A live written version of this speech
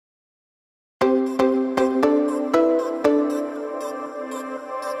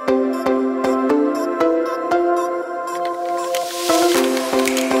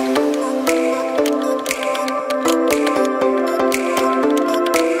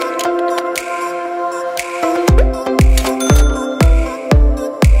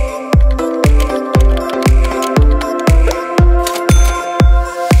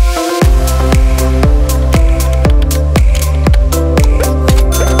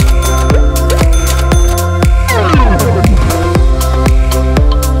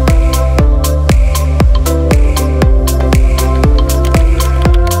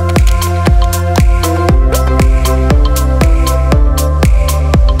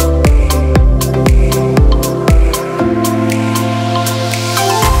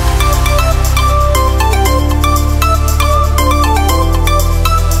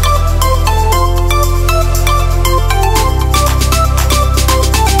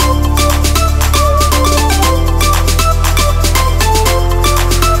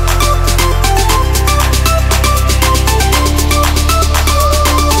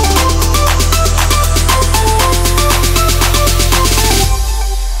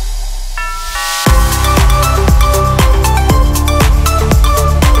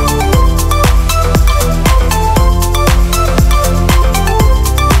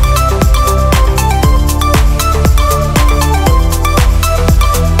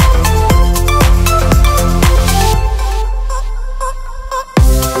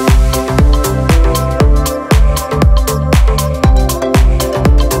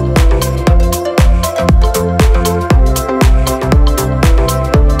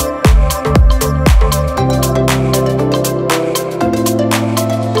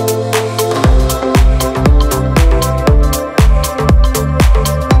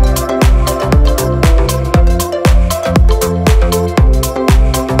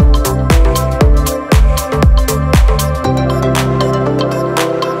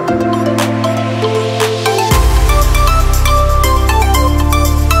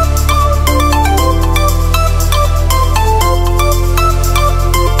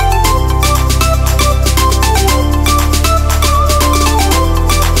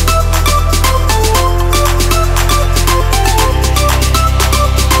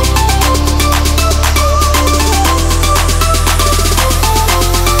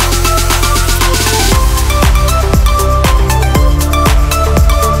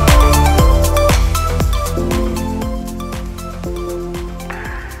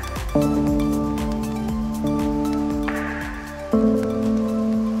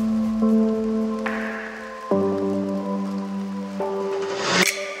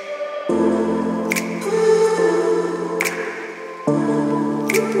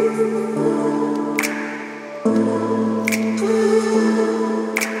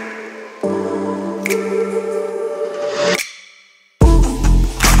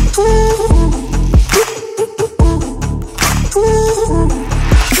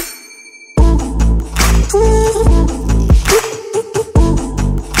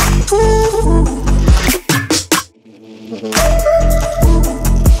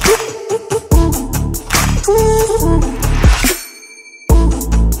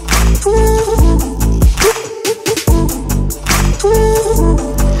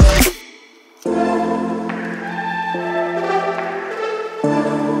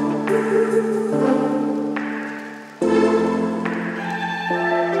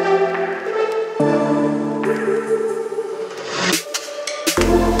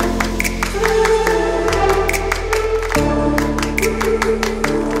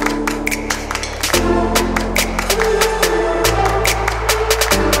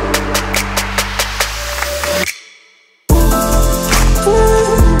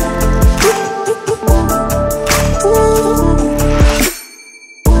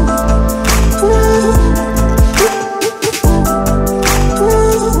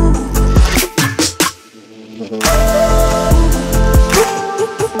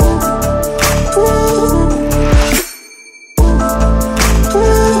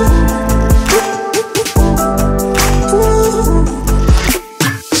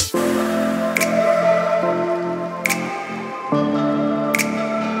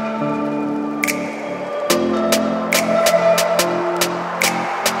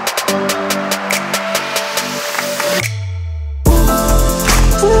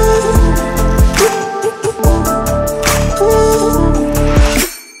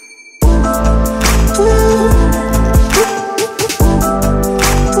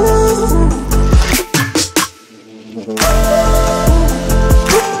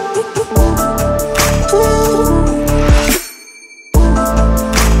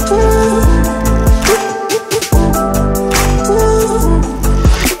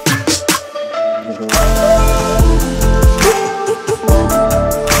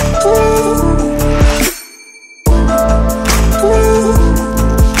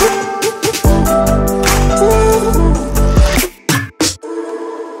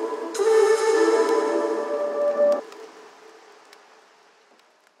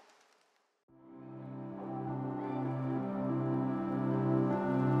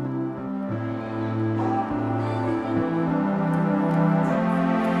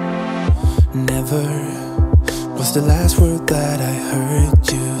Never was the last word that I heard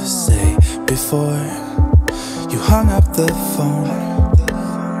you say before you hung up the phone.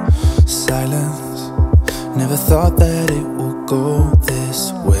 Silence, never thought that it would go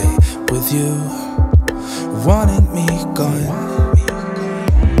this way with you wanting me gone.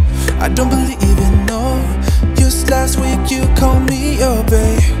 I don't believe in no. Just last week you called me your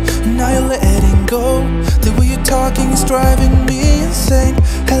babe, now you're letting go. The way you're talking is driving me insane.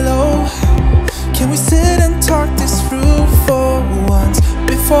 Hello, can we sit and talk this through for once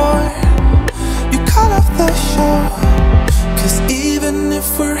before you call off the show? Cause even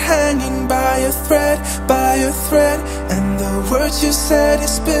if we're hanging by a thread, and the words you said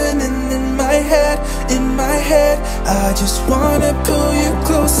is spinning in my head, I just wanna pull you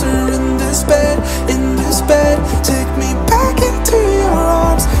closer in this bed, take me back into your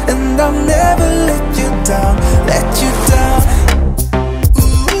arms, and I'll never let you down,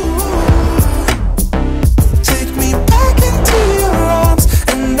 Take me back into your arms,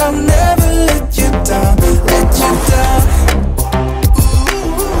 and I'll never let you down,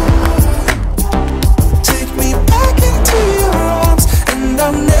 Take me back into your arms, and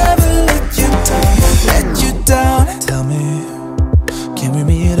I'll never let you down, Tell me, can we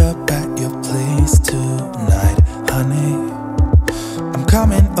meet up at your place tonight, honey? I'm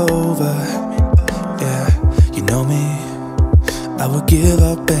coming over, yeah, you know me. I would give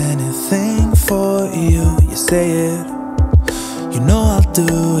up anything for you. You say it, you know I'll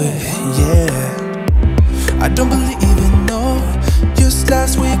do it, yeah. I don't believe in no. Just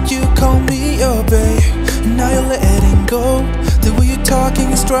last week you called me your babe, now you're letting go. The way you're talking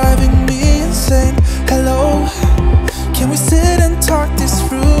is driving me insane. Hello, can we sit and talk this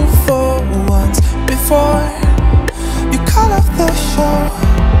through for once before you call off the show?